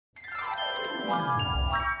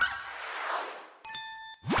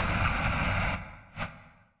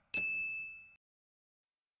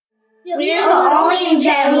We are the Allion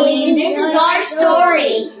family. This is our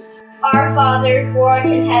story. Our Father, who art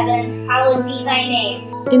in heaven, hallowed be thy name.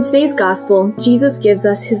 In today's Gospel, Jesus gives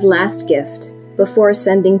us his last gift before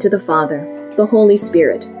ascending to the Father, the Holy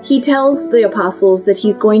Spirit. He tells the apostles that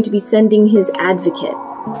he's going to be sending his advocate.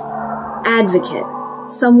 Advocate.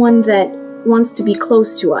 Someone that wants to be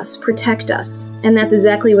close to us, protect us. And that's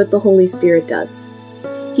exactly what the Holy Spirit does.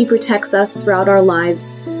 He protects us throughout our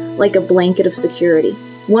lives like a blanket of security.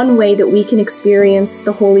 One way that we can experience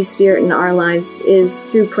the Holy Spirit in our lives is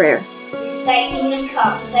through prayer. Thy kingdom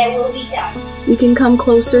come, thy will be done. We can come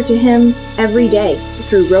closer to him every day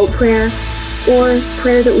through rote prayer, or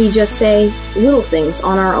prayer that we just say little things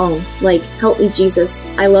on our own, like, help me Jesus,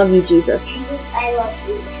 I love you Jesus. Jesus, I love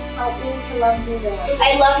you. Help me to love you more.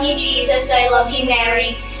 I love you Jesus, I love you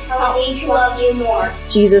Mary. Help me to love you more.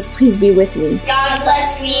 Jesus, please be with me. God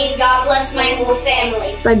bless me and God bless my whole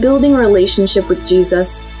family. By building a relationship with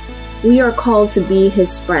Jesus, we are called to be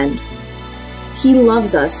his friend. He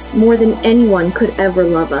loves us more than anyone could ever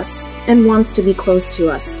love us and wants to be close to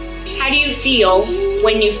us. How do you feel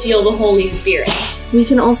when you feel the Holy Spirit? We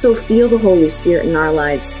can also feel the Holy Spirit in our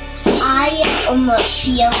lives. I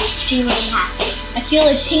feel extremely happy. I feel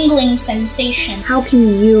a tingling sensation. How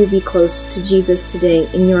can you be close to Jesus today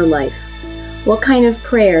in your life? What kind of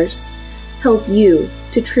prayers help you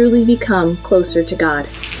to truly become closer to God?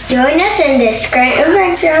 Join us in this great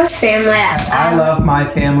adventure of family at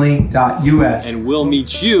ilovemyfamily.us. And we'll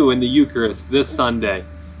meet you in the Eucharist this Sunday.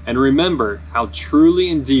 And remember how truly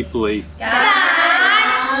and deeply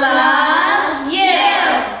God loves you.